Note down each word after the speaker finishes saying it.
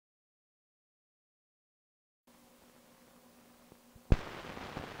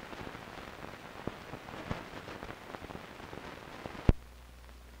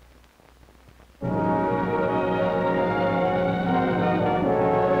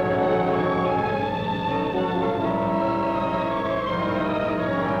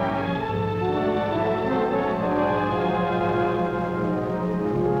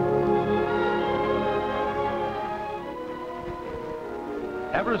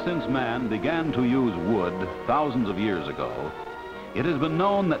Ever since man began to use wood thousands of years ago, it has been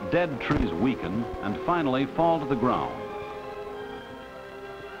known that dead trees weaken and finally fall to the ground.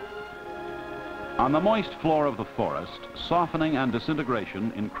 On the moist floor of the forest, softening and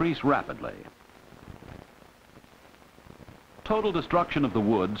disintegration increase rapidly. Total destruction of the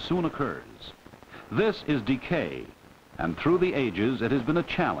wood soon occurs. This is decay, and through the ages it has been a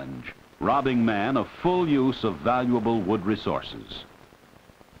challenge, robbing man of full use of valuable wood resources.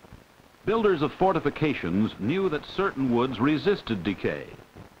 Builders of fortifications knew that certain woods resisted decay.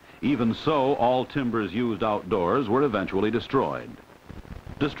 Even so, all timbers used outdoors were eventually destroyed.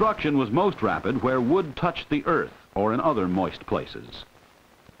 Destruction was most rapid where wood touched the earth or in other moist places.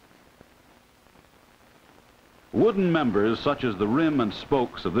 Wooden members such as the rim and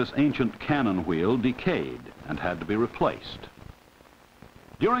spokes of this ancient cannon wheel decayed and had to be replaced.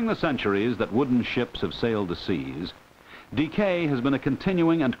 During the centuries that wooden ships have sailed the seas, decay has been a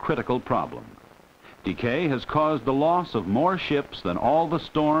continuing and critical problem. Decay has caused the loss of more ships than all the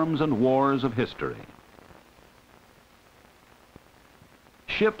storms and wars of history.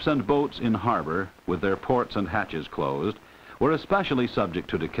 Ships and boats in harbor, with their ports and hatches closed, were especially subject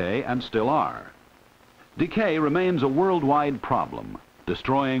to decay and still are. Decay remains a worldwide problem,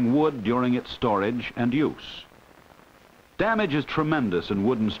 destroying wood during its storage and use. Damage is tremendous in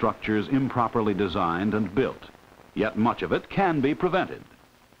wooden structures improperly designed and built, yet much of it can be prevented.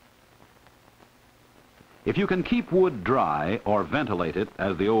 If you can keep wood dry or ventilate it,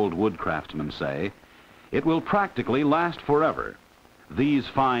 as the old wood craftsmen say, it will practically last forever. These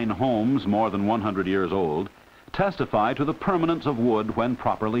fine homes, more than 100 years old, testify to the permanence of wood when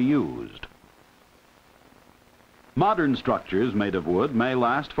properly used. Modern structures made of wood may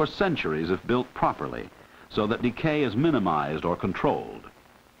last for centuries if built properly, so that decay is minimized or controlled.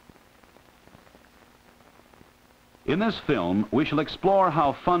 In this film, we shall explore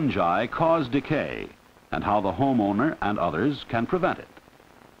how fungi cause decay and how the homeowner and others can prevent it.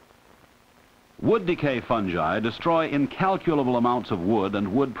 Wood decay fungi destroy incalculable amounts of wood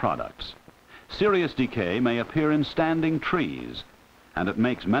and wood products. Serious decay may appear in standing trees, and it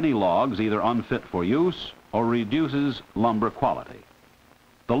makes many logs either unfit for use or reduces lumber quality.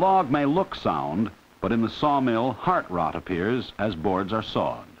 The log may look sound, but in the sawmill, heart rot appears as boards are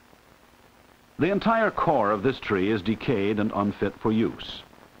sawed. The entire core of this tree is decayed and unfit for use.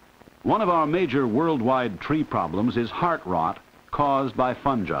 One of our major worldwide tree problems is heart rot caused by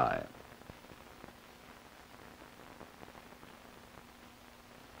fungi.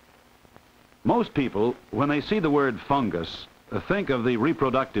 Most people, when they see the word fungus, think of the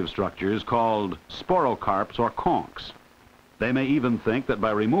reproductive structures called sporocarps or conchs. They may even think that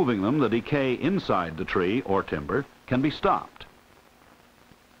by removing them, the decay inside the tree or timber can be stopped.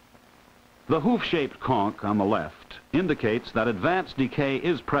 The hoof-shaped conch on the left indicates that advanced decay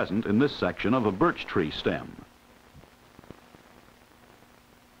is present in this section of a birch tree stem.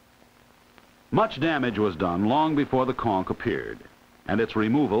 Much damage was done long before the conch appeared, and its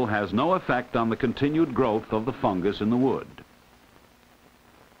removal has no effect on the continued growth of the fungus in the wood.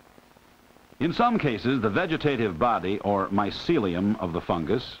 In some cases, the vegetative body or mycelium of the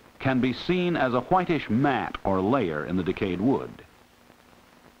fungus can be seen as a whitish mat or layer in the decayed wood.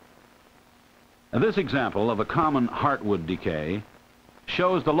 This example of a common heartwood decay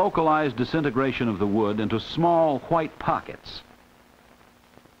shows the localized disintegration of the wood into small white pockets.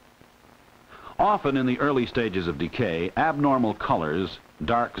 Often in the early stages of decay, abnormal colors,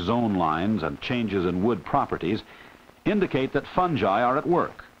 dark zone lines, and changes in wood properties indicate that fungi are at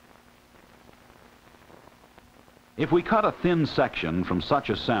work. If we cut a thin section from such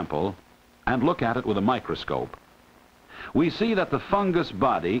a sample and look at it with a microscope, we see that the fungus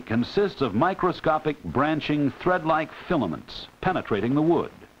body consists of microscopic branching thread-like filaments penetrating the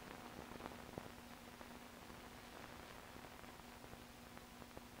wood.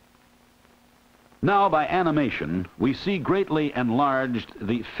 Now, by animation, we see greatly enlarged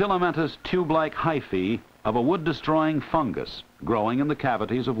the filamentous tube-like hyphae of a wood-destroying fungus growing in the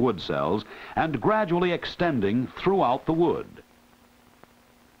cavities of wood cells and gradually extending throughout the wood.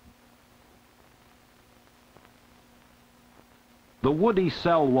 The woody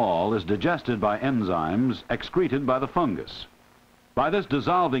cell wall is digested by enzymes excreted by the fungus. By this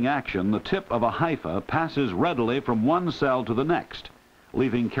dissolving action, the tip of a hypha passes readily from one cell to the next,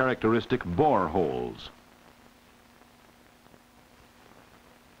 leaving characteristic bore holes.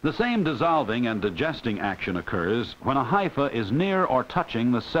 The same dissolving and digesting action occurs when a hypha is near or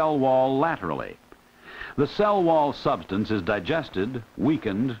touching the cell wall laterally. The cell wall substance is digested,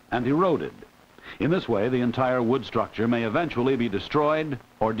 weakened, and eroded. In this way, the entire wood structure may eventually be destroyed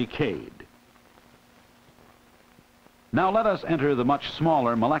or decayed. Now let us enter the much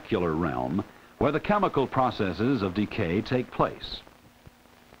smaller molecular realm, where the chemical processes of decay take place.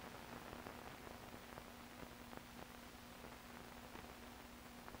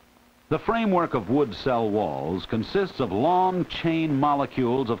 The framework of wood cell walls consists of long chain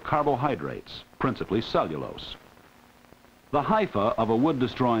molecules of carbohydrates, principally cellulose. The hypha of a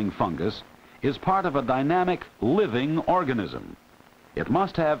wood-destroying fungus is part of a dynamic, living organism. It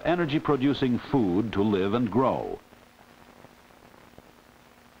must have energy-producing food to live and grow.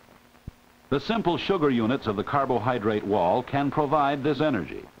 The simple sugar units of the carbohydrate wall can provide this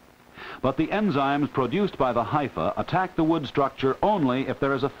energy. But the enzymes produced by the hypha attack the wood structure only if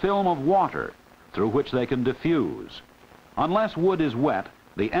there is a film of water through which they can diffuse. Unless wood is wet,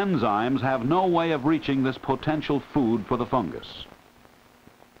 the enzymes have no way of reaching this potential food for the fungus.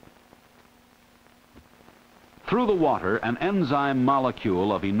 Through the water, an enzyme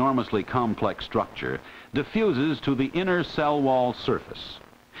molecule of enormously complex structure diffuses to the inner cell wall surface.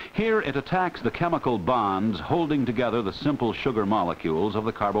 Here it attacks the chemical bonds holding together the simple sugar molecules of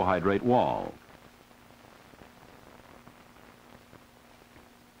the carbohydrate wall.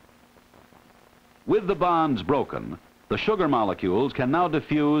 With the bonds broken, the sugar molecules can now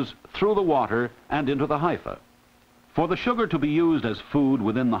diffuse through the water and into the hypha. For the sugar to be used as food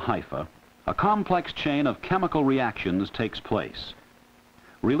within the hypha, a complex chain of chemical reactions takes place,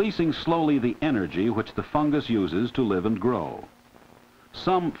 releasing slowly the energy which the fungus uses to live and grow.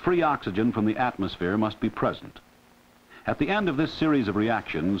 Some free oxygen from the atmosphere must be present. At the end of this series of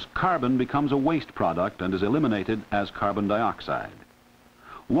reactions, carbon becomes a waste product and is eliminated as carbon dioxide.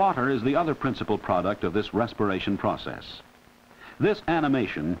 Water is the other principal product of this respiration process. This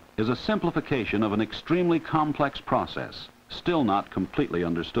animation is a simplification of an extremely complex process, still not completely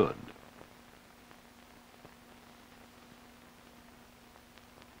understood.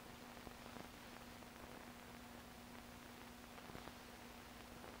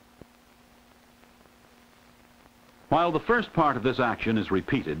 While the first part of this action is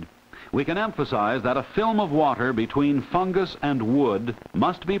repeated, we can emphasize that a film of water between fungus and wood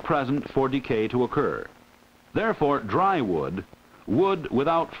must be present for decay to occur. Therefore, dry wood, wood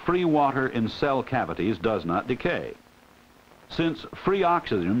without free water in cell cavities, does not decay. Since free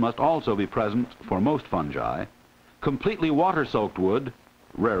oxygen must also be present for most fungi, completely water-soaked wood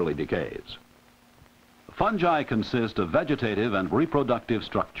rarely decays. Fungi consist of vegetative and reproductive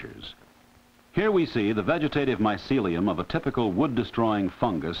structures. Here we see the vegetative mycelium of a typical wood-destroying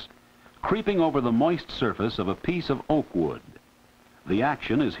fungus creeping over the moist surface of a piece of oak wood. The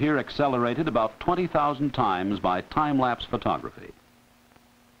action is here accelerated about 20,000 times by time-lapse photography.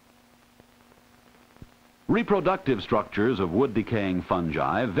 Reproductive structures of wood-decaying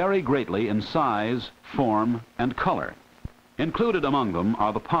fungi vary greatly in size, form, and color. Included among them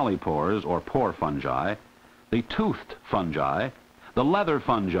are the polypores or pore fungi, the toothed fungi, the leather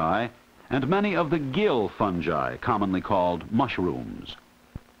fungi, and many of the gill fungi, commonly called mushrooms.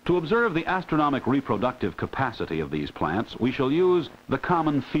 To observe the astronomic reproductive capacity of these plants, we shall use the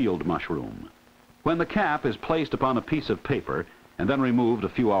common field mushroom. When the cap is placed upon a piece of paper and then removed a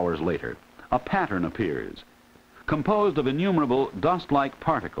few hours later, a pattern appears. Composed of innumerable dust-like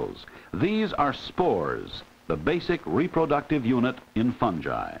particles, these are spores, the basic reproductive unit in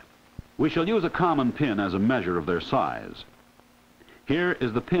fungi. We shall use a common pin as a measure of their size. Here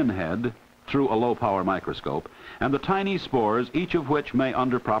is the pinhead through a low-power microscope, and the tiny spores, each of which may,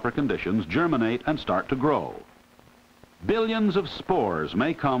 under proper conditions, germinate and start to grow. Billions of spores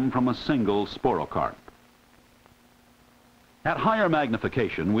may come from a single sporocarp. At higher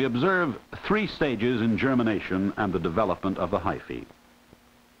magnification, we observe 3 stages in germination and the development of the hyphae.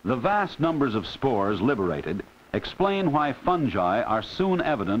 The vast numbers of spores liberated explain why fungi are soon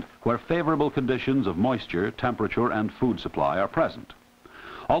evident where favorable conditions of moisture, temperature, and food supply are present.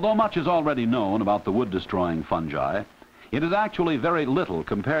 Although much is already known about the wood-destroying fungi, it is actually very little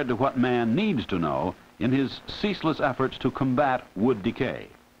compared to what man needs to know in his ceaseless efforts to combat wood decay.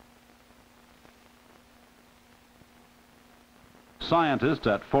 Scientists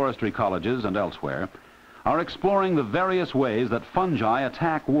at forestry colleges and elsewhere are exploring the various ways that fungi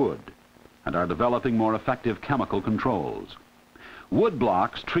attack wood and are developing more effective chemical controls. Wood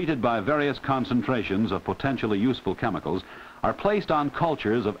blocks treated by various concentrations of potentially useful chemicals are placed on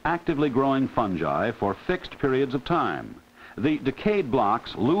cultures of actively growing fungi for fixed periods of time. The decayed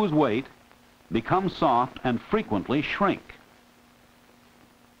blocks lose weight, become soft, and frequently shrink.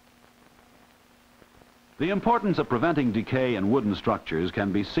 The importance of preventing decay in wooden structures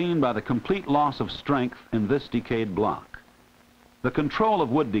can be seen by the complete loss of strength in this decayed block. The control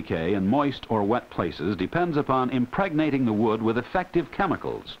of wood decay in moist or wet places depends upon impregnating the wood with effective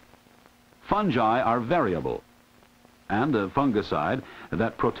chemicals. Fungi are variable, and a fungicide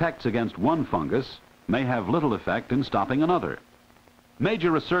that protects against one fungus may have little effect in stopping another.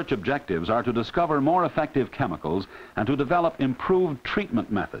 Major research objectives are to discover more effective chemicals and to develop improved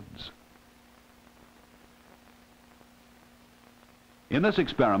treatment methods. In this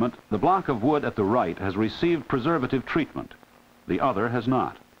experiment, the block of wood at the right has received preservative treatment. The other has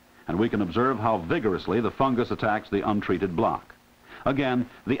not, and we can observe how vigorously the fungus attacks the untreated block. Again,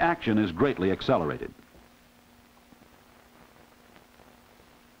 the action is greatly accelerated.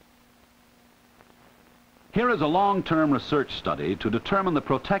 Here is a long-term research study to determine the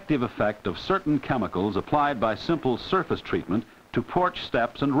protective effect of certain chemicals applied by simple surface treatment to porch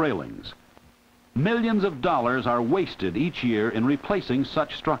steps and railings. Millions of dollars are wasted each year in replacing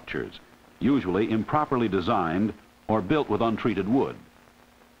such structures, usually improperly designed or built with untreated wood.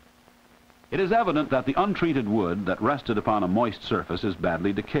 It is evident that the untreated wood that rested upon a moist surface is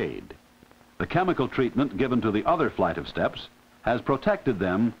badly decayed. The chemical treatment given to the other flight of steps has protected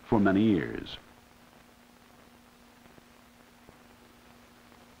them for many years.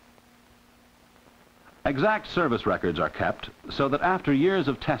 Exact service records are kept so that after years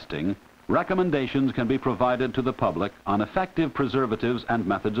of testing, recommendations can be provided to the public on effective preservatives and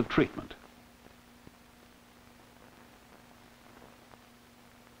methods of treatment.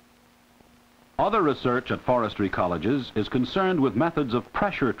 Other research at forestry colleges is concerned with methods of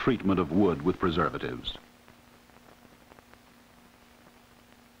pressure treatment of wood with preservatives.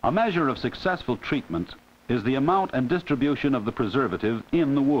 A measure of successful treatment is the amount and distribution of the preservative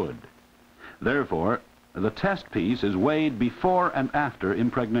in the wood. Therefore, the test piece is weighed before and after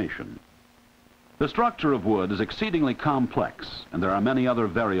impregnation. The structure of wood is exceedingly complex, and there are many other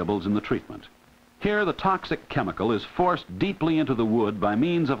variables in the treatment. Here, the toxic chemical is forced deeply into the wood by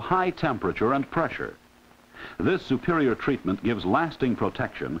means of high temperature and pressure. This superior treatment gives lasting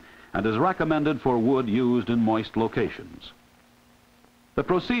protection and is recommended for wood used in moist locations. The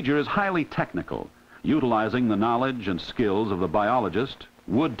procedure is highly technical, utilizing the knowledge and skills of the biologist,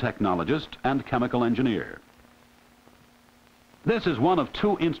 wood technologist, and chemical engineer. This is one of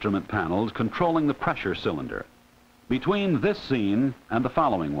two instrument panels controlling the pressure cylinder. Between this scene and the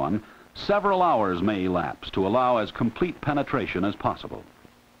following one, several hours may elapse to allow as complete penetration as possible.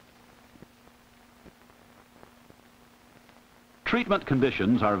 Treatment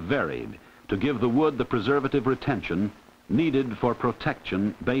conditions are varied to give the wood the preservative retention needed for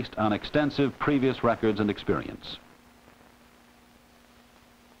protection based on extensive previous records and experience.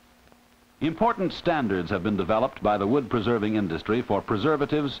 Important standards have been developed by the wood preserving industry for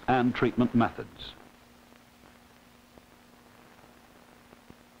preservatives and treatment methods.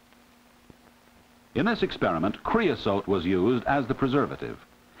 In this experiment, creosote was used as the preservative.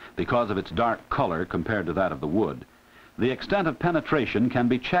 Because of its dark color compared to that of the wood, the extent of penetration can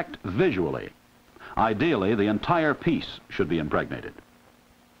be checked visually. Ideally, the entire piece should be impregnated.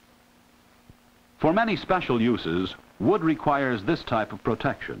 For many special uses, wood requires this type of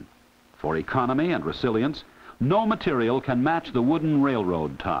protection. For economy and resilience, no material can match the wooden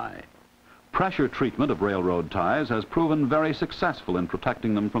railroad tie. Pressure treatment of railroad ties has proven very successful in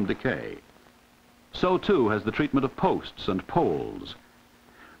protecting them from decay. So too has the treatment of posts and poles.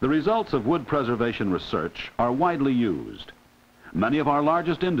 The results of wood preservation research are widely used. Many of our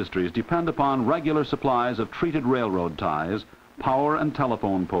largest industries depend upon regular supplies of treated railroad ties, power and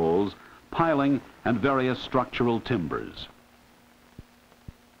telephone poles, piling, and various structural timbers.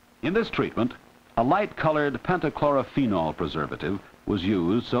 In this treatment, a light-colored pentachlorophenol preservative was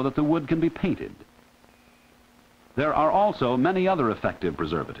used so that the wood can be painted. There are also many other effective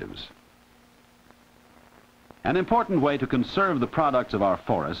preservatives. An important way to conserve the products of our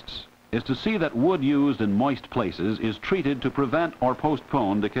forests is to see that wood used in moist places is treated to prevent or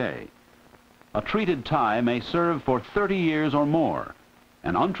postpone decay. A treated tie may serve for 30 years or more,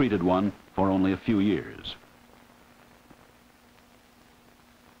 an untreated one for only a few years.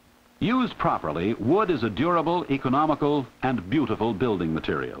 Used properly, wood is a durable, economical, and beautiful building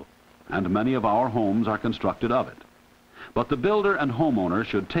material, and many of our homes are constructed of it. But the builder and homeowner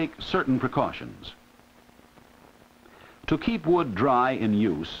should take certain precautions. To keep wood dry in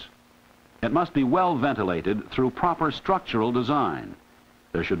use, it must be well ventilated through proper structural design.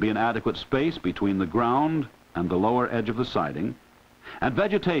 There should be an adequate space between the ground and the lower edge of the siding, and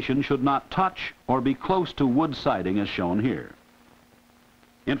vegetation should not touch or be close to wood siding as shown here.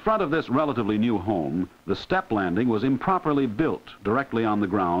 In front of this relatively new home, the step landing was improperly built directly on the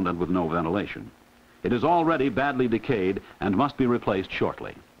ground and with no ventilation. It is already badly decayed and must be replaced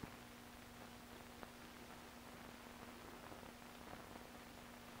shortly.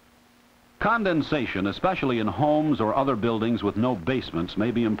 Condensation, especially in homes or other buildings with no basements,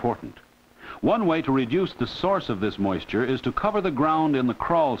 may be important. One way to reduce the source of this moisture is to cover the ground in the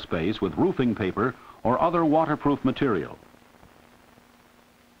crawl space with roofing paper or other waterproof material.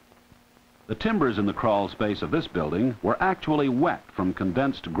 The timbers in the crawl space of this building were actually wet from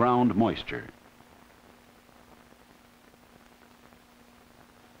condensed ground moisture.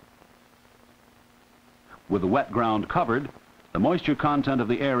 With the wet ground covered, the moisture content of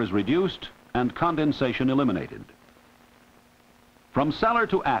the air is reduced and condensation eliminated. From cellar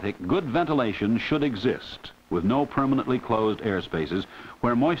to attic, good ventilation should exist, with no permanently closed air spaces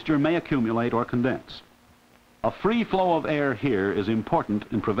where moisture may accumulate or condense. A free flow of air here is important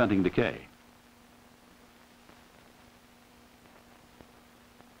in preventing decay.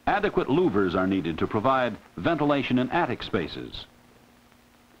 Adequate louvers are needed to provide ventilation in attic spaces.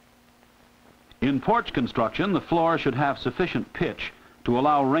 In porch construction, the floor should have sufficient pitch to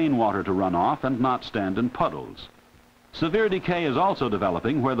allow rainwater to run off and not stand in puddles. Severe decay is also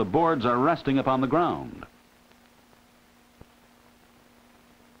developing where the boards are resting upon the ground.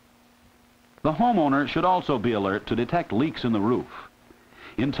 The homeowner should also be alert to detect leaks in the roof.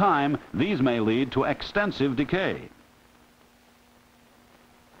 In time, these may lead to extensive decay.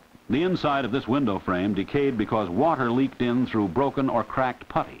 The inside of this window frame decayed because water leaked in through broken or cracked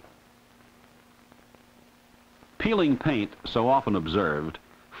putty. Peeling paint, so often observed,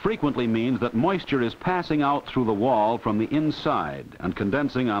 frequently means that moisture is passing out through the wall from the inside and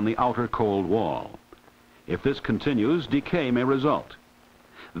condensing on the outer cold wall. If this continues, decay may result.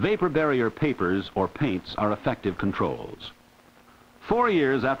 Vapor barrier papers or paints are effective controls. 4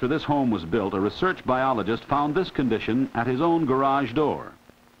 years after this home was built, a research biologist found this condition at his own garage door.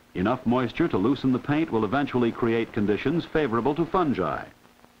 Enough moisture to loosen the paint will eventually create conditions favorable to fungi.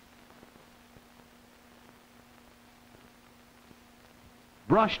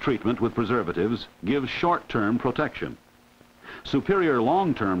 Brush treatment with preservatives gives short-term protection. Superior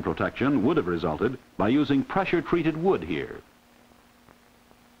long-term protection would have resulted by using pressure-treated wood here.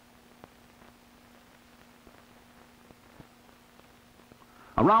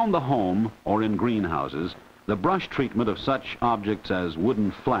 Around the home or in greenhouses, the brush treatment of such objects as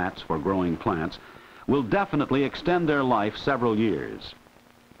wooden flats for growing plants will definitely extend their life several years.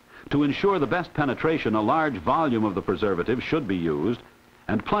 To ensure the best penetration, a large volume of the preservative should be used,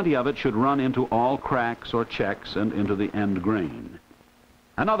 and plenty of it should run into all cracks or checks and into the end grain.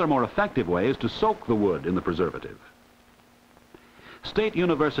 Another more effective way is to soak the wood in the preservative. State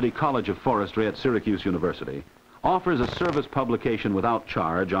University College of Forestry at Syracuse University offers a service publication without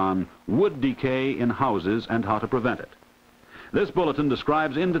charge on wood decay in houses and how to prevent it. This bulletin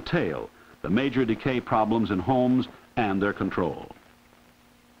describes in detail the major decay problems in homes and their control.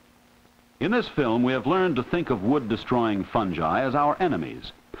 In this film, we have learned to think of wood-destroying fungi as our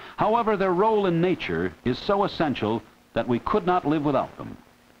enemies. However, their role in nature is so essential that we could not live without them.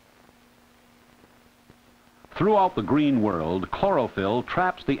 Throughout the green world, chlorophyll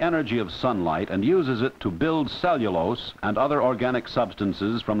traps the energy of sunlight and uses it to build cellulose and other organic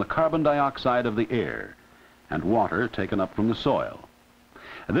substances from the carbon dioxide of the air and water taken up from the soil.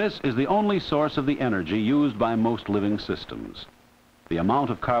 This is the only source of the energy used by most living systems. The amount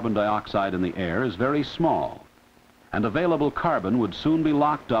of carbon dioxide in the air is very small, and available carbon would soon be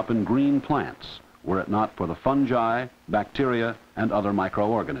locked up in green plants were it not for the fungi, bacteria, and other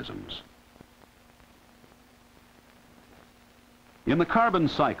microorganisms. In the carbon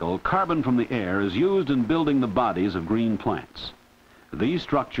cycle, carbon from the air is used in building the bodies of green plants. These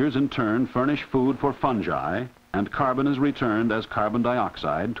structures in turn furnish food for fungi, and carbon is returned as carbon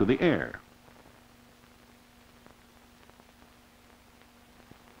dioxide to the air.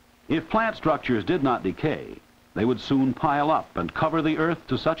 If plant structures did not decay, they would soon pile up and cover the earth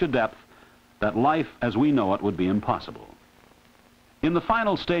to such a depth that life as we know it would be impossible. In the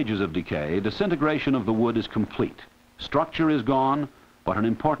final stages of decay, disintegration of the wood is complete. Structure is gone, but an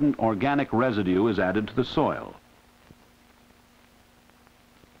important organic residue is added to the soil.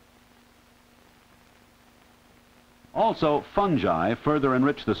 Also, fungi further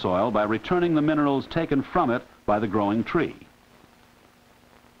enrich the soil by returning the minerals taken from it by the growing tree.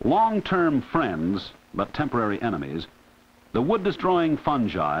 Long-term friends, but temporary enemies, the wood-destroying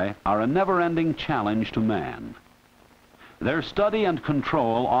fungi are a never-ending challenge to man. Their study and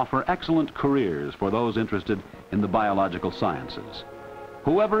control offer excellent careers for those interested in the biological sciences.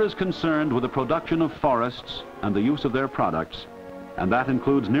 Whoever is concerned with the production of forests and the use of their products, and that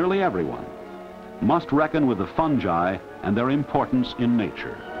includes nearly everyone, must reckon with the fungi and their importance in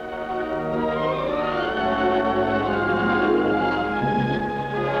nature.